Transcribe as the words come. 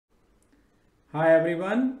Hi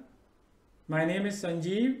everyone, my name is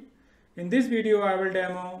Sanjeev. In this video I will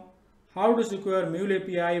demo how to secure Mule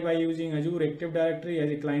API by using Azure Active Directory as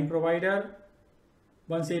a client provider.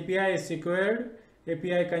 Once API is secured,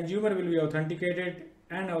 API consumer will be authenticated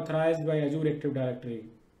and authorized by Azure Active Directory.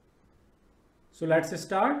 So let's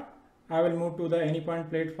start. I will move to the Anypoint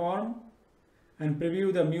platform and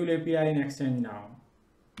preview the Mule API in Exchange now.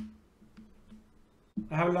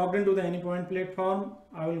 I have logged into the Anypoint platform.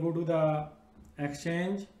 I will go to the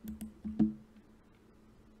Exchange.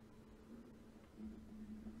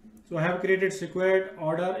 So I have created secured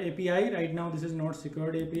order API. Right now this is not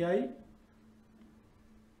secured API.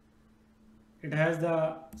 It has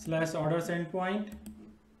the /orders endpoint.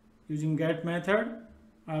 Using get method,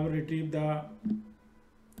 I will retrieve the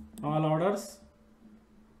all orders.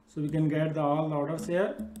 So we can get all the orders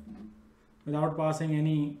here without passing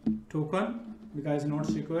any token because it's not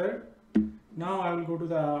secured. Now I will go to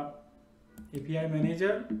the API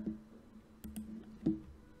manager.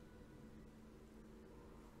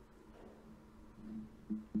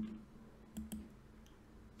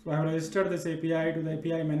 So I have registered this API to the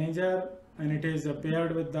API manager and it is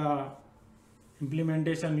paired with the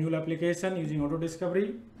implementation Mule application using auto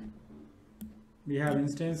discovery. We have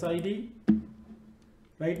instance ID.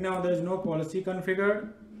 Right now there is no policy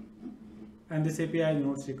configured and this API is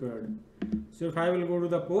not secured. So if I will go to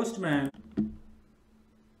the Postman,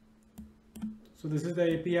 so this is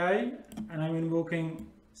the API and I'm invoking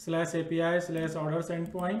 /API/orders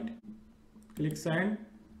endpoint. Click send.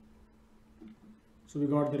 So we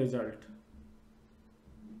got the result.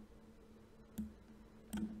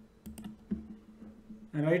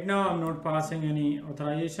 And right now I'm not passing any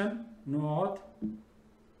authorization, no auth.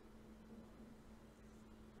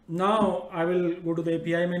 Now I will go to the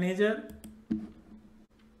API manager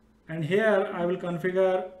and here I will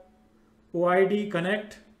configure OID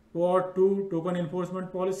connect OAuth 2 token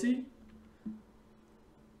enforcement policy.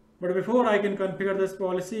 But before I can configure this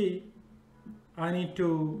policy, I need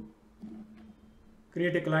to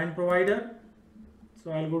create a client provider.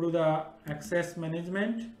 So I'll go to the access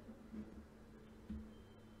management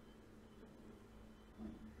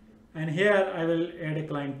and here I will add a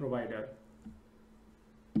client provider.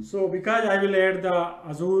 So because I will add the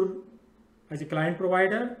Azure as a client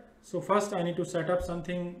provider, so first I need to set up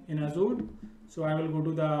something in Azure. So I will go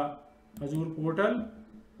to the Azure portal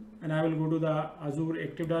and I will go to the Azure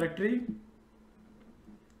Active Directory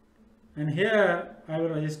and here I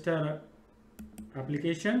will register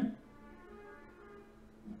application,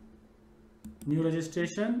 new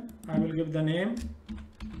registration. I will give the name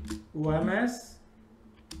OMS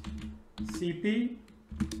CP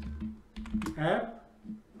app.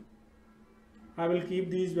 I will keep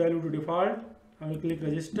these value to default. I will click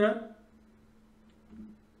register.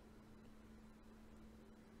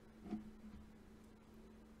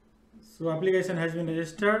 So application has been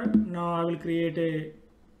registered. Now I will create a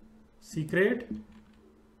secret,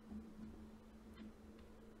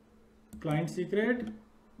 client secret.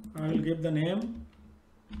 I will give the name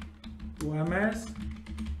OMS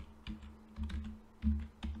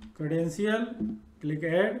credential. Click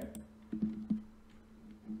add.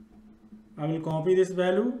 I will copy this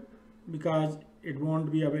value because it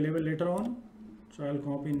won't be available later on. So I will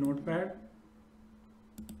copy in Notepad.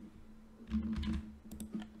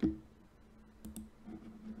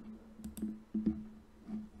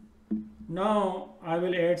 Now I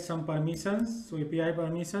will add some permissions. So API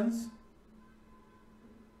permissions.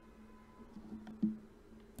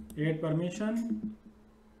 Add permission.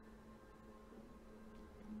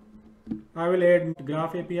 I will add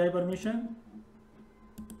graph API permission.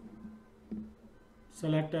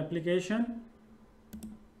 Select application.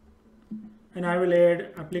 And I will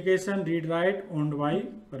add application read write owned by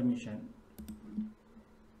permission.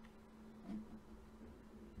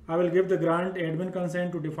 I will give the grant admin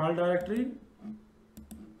consent to default directory.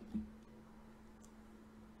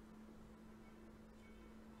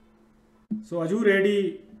 So Azure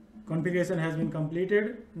AD configuration has been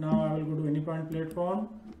completed. Now I will go to Anypoint platform.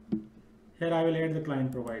 Here I will add the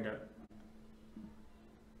client provider.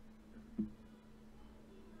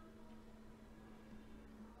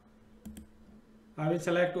 I will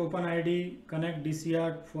select OpenID Connect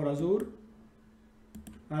DCR for Azure.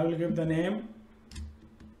 I will give the name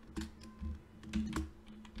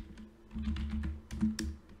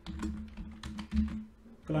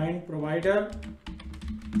client provider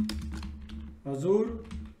Azure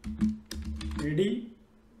AD.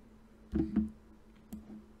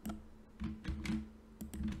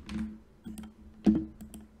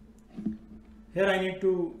 Here I need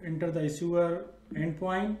to enter the issuer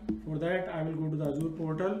endpoint. For that I will go to the Azure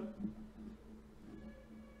portal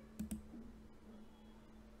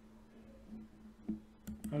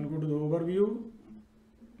I'll go to the overview,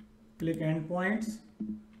 click endpoints,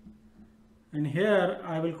 and here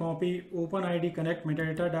I will copy OpenID connect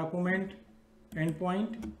metadata document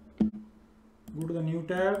endpoint. Go to the new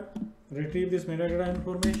tab, retrieve this metadata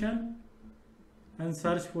information and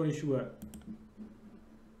search for issuer.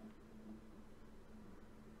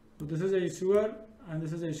 So this is a issuer and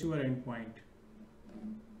this is a issuer endpoint.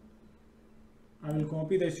 I will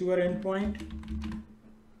copy the issuer endpoint.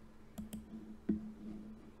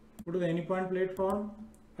 Go to the Anypoint platform.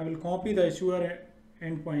 I will copy the issuer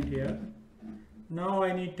endpoint here. Now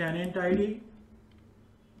I need tenant ID.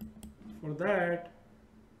 For that,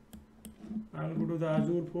 I will go to the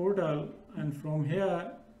Azure portal, and from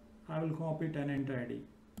here I will copy tenant ID.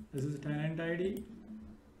 This is tenant ID.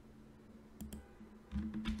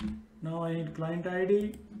 Now I need client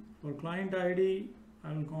ID. For client ID,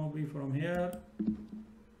 I will copy from here.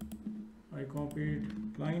 I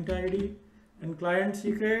copied client ID, and client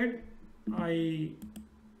secret I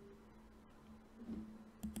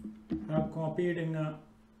have copied in a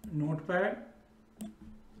notepad.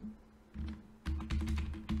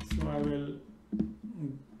 So I will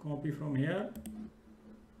copy from here,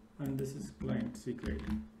 and this is client secret.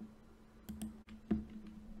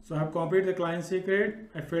 So I have copied the client secret.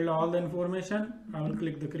 I filled all the information. I will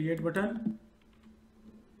click the create button.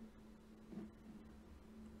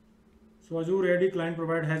 So Azure AD client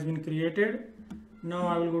provider has been created. Now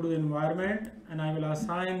I will go to the environment and I will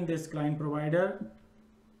assign this client provider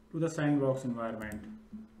to the sandbox environment.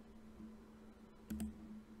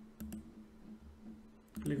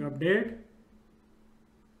 Click update.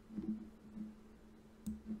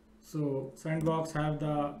 So sandbox have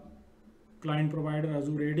the client provider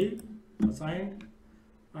Azure AD assigned.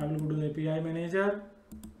 I will go to the API manager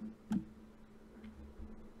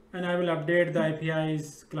and I will update the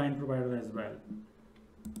API's client provider as well.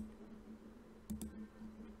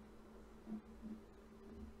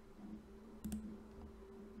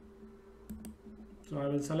 So I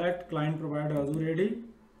will select client provider Azure AD,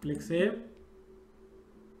 click save.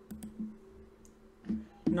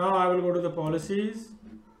 Now I will go to the policies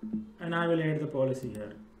and I will add the policy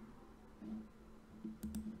here.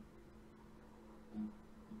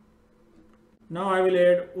 Now I will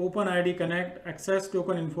add OpenID Connect Access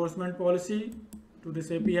Token Enforcement Policy to this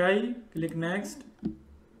API. Click Next.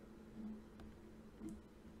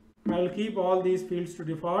 I will keep all these fields to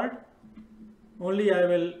default. Only I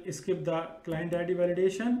will skip the client ID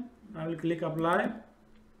validation. I will click Apply.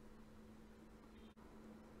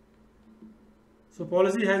 So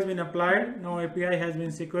policy has been applied. Now API has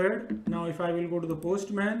been secured. Now if I will go to the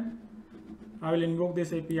Postman, I will invoke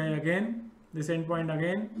this API again, this endpoint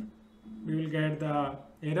again. We will get the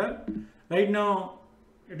error. Right now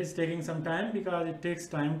it is taking some time because it takes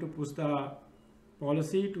time to push the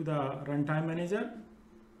policy to the runtime manager.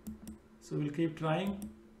 So we'll keep trying.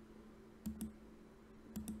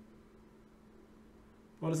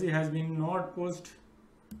 Policy has been not pushed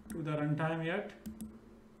to the runtime yet.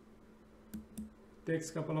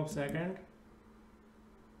 Takes a couple of seconds.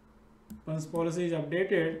 Once policy is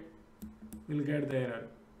updated, we'll get the error.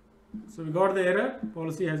 So we got the error.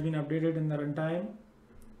 Policy has been updated in the runtime.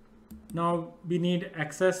 Now we need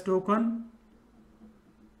access token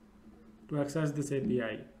to access this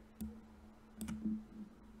API.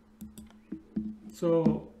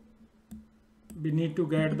 So we need to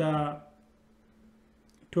get the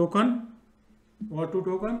token, OAuth 2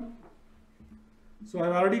 token. So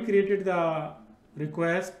I've already created the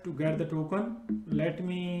request to get the token. Let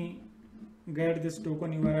me get this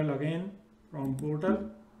token URL again from portal,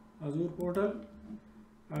 Azure portal.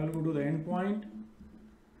 I will go to the endpoint.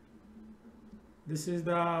 This is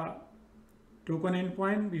the token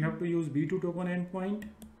endpoint. We have to use B2 token endpoint.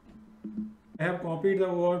 I have copied the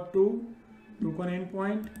OAuth 2 token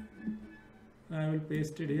endpoint. I will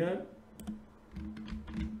paste it here.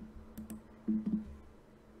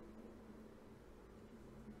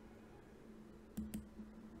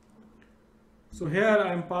 So here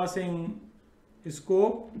I am passing a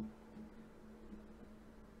scope.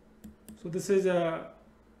 So this is a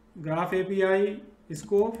graph API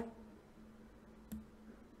scope,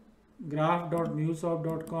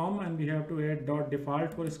 graph.mulesoft.com, and we have to add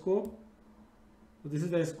 .default for scope. So this is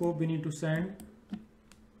the scope we need to send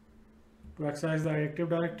to access the Active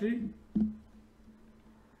Directory.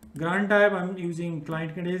 Grant type I'm using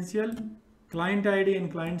client credential, client ID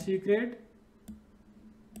and client secret.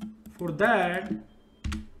 For that,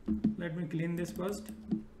 let me clean this first.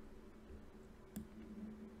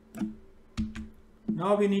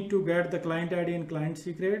 Now we need to get the client ID and client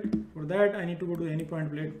secret. For that, I need to go to the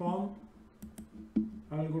Anypoint platform.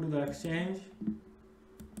 I will go to the Exchange.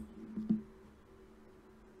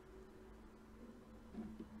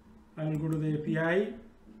 I will go to the API,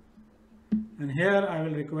 and here I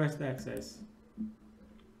will request the access.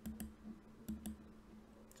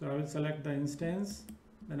 So I will select the instance,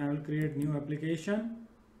 then I will create new application,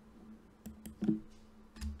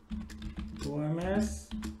 OMS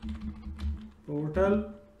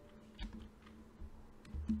portal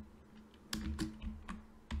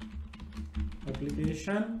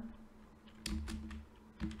application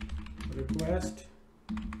request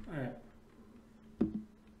app.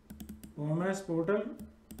 OMS portal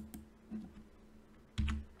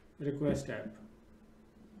request app.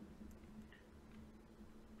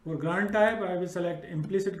 For grant type, I will select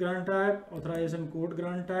implicit grant type, authorization code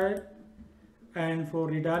grant type, and for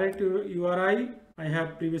redirect URI, I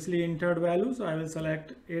have previously entered value, so I will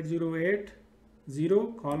select 8080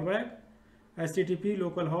 callback, HTTP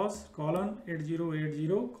localhost : 8080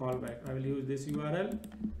 callback. I will use this URL.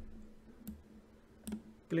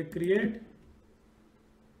 Click create.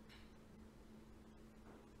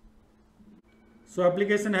 So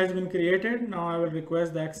application has been created. Now I will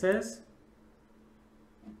request the access.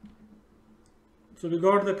 So we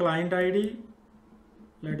got the client ID.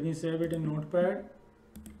 Let me save it in Notepad.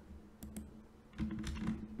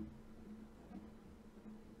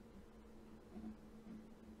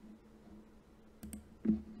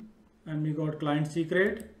 And we got client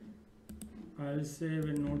secret. I will save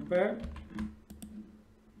in Notepad.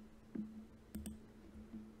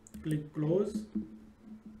 Click close.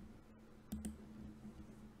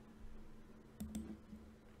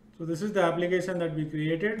 So this is the application that we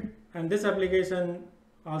created, and this application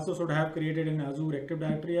also should have created in Azure Active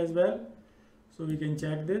Directory as well. So we can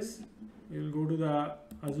check this. We will go to the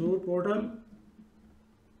Azure portal,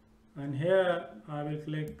 and here I will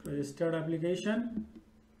click registered application,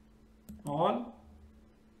 all.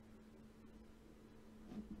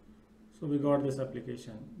 So we got this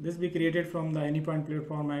application. This we created from the Anypoint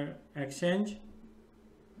platform exchange.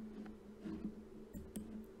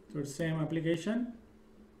 So it's same application.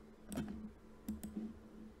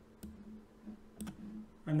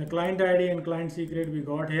 And the client ID and client secret we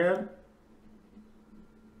got here.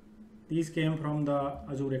 These came from the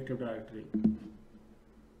Azure Active Directory.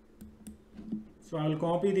 So I will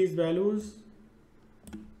copy these values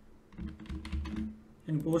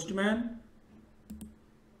in Postman.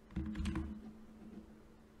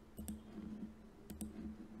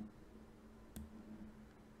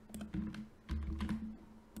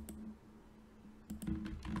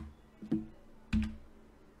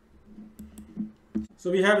 So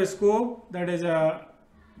we have a scope, that is a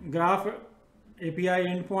graph API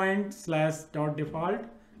endpoint / .default,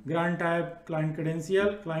 grant type client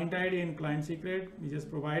credential, client ID and client secret we just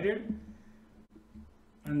provided,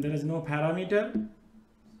 and there is no parameter.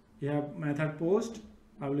 We have method post.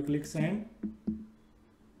 I will click send.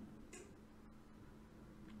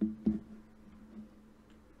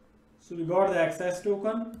 So we got the access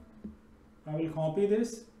token. I will copy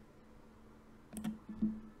this.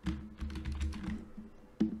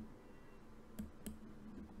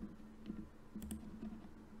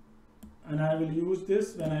 And I will use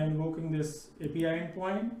this when I am invoking this API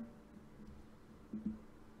endpoint.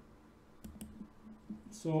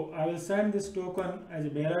 So I will send this token as a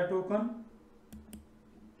bearer token.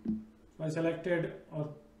 So I selected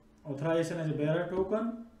authorization as a bearer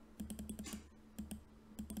token.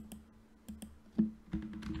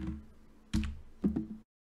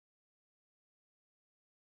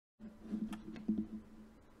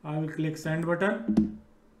 I will click send button.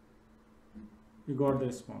 We got the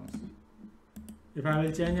response. If I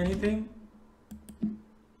will change anything,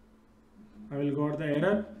 I will got the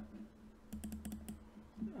error.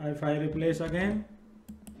 If I replace again,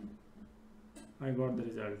 I got the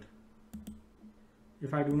result.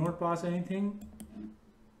 If I do not pass anything,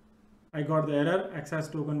 I got the error, access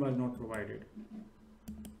token was not provided.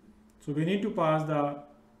 So we need to pass the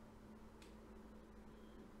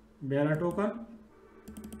bearer token.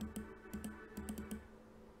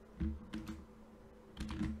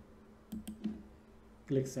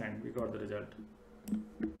 Click send, we got the result.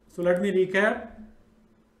 So let me recap.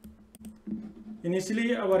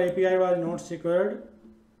 Initially our API was not secured.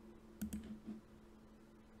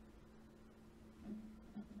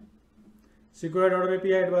 Secured order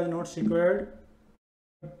API, it was not secured.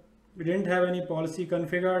 We didn't have any policy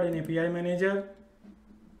configured in API manager.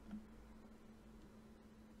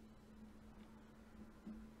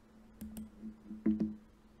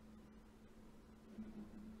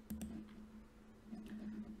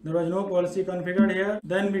 There was no policy configured here.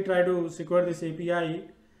 Then we try to secure this API.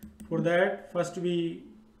 For that, first we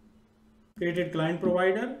created client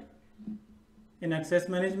provider in access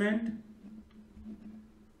management.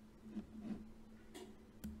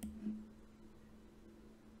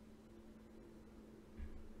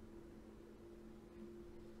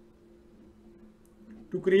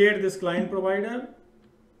 To create this client provider,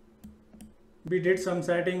 we did some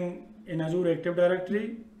setting in Azure Active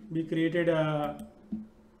Directory. We created a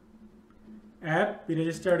app, we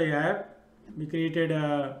registered a app, we created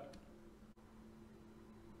a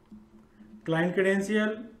client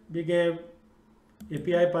credential, we gave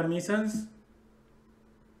API permissions,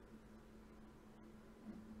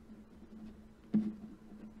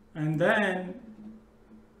 and then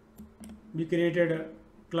we created a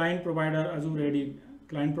client provider, Azure AD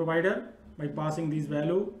client provider, by passing these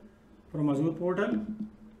value from Azure portal.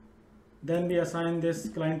 Then we assign this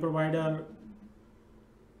client provider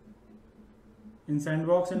in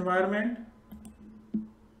sandbox environment,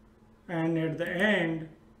 and at the end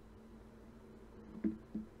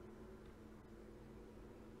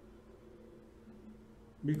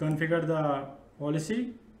we configure the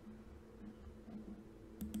policy.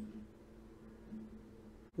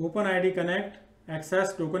 OpenID connect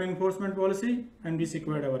access token enforcement policy, and we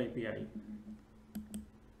secured our API.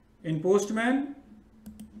 In Postman,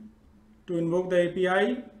 to invoke the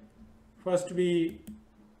API, first we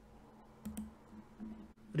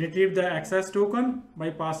retrieve the access token by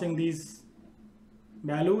passing these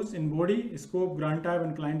values in body, scope, grant type,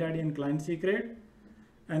 and client ID and client secret,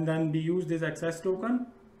 and then we use this access token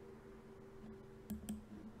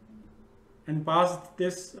and pass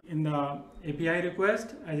this in the API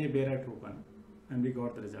request as a bearer token, and we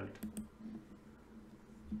got the result.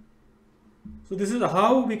 So this is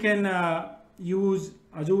how we can use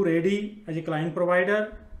Azure AD as a client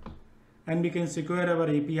provider, and we can secure our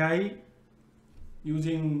API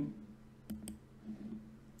using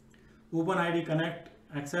OpenID Connect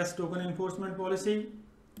access token enforcement policy.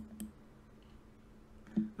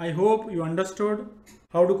 I hope you understood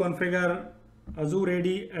how to configure Azure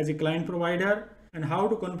AD as a client provider and how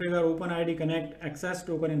to configure OpenID Connect access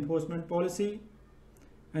token enforcement policy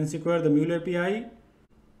and secure the Mule API.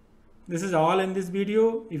 This is all in this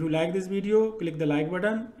video. If you like this video, click the like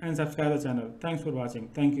button and subscribe the channel. Thanks for watching.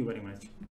 Thank you very much.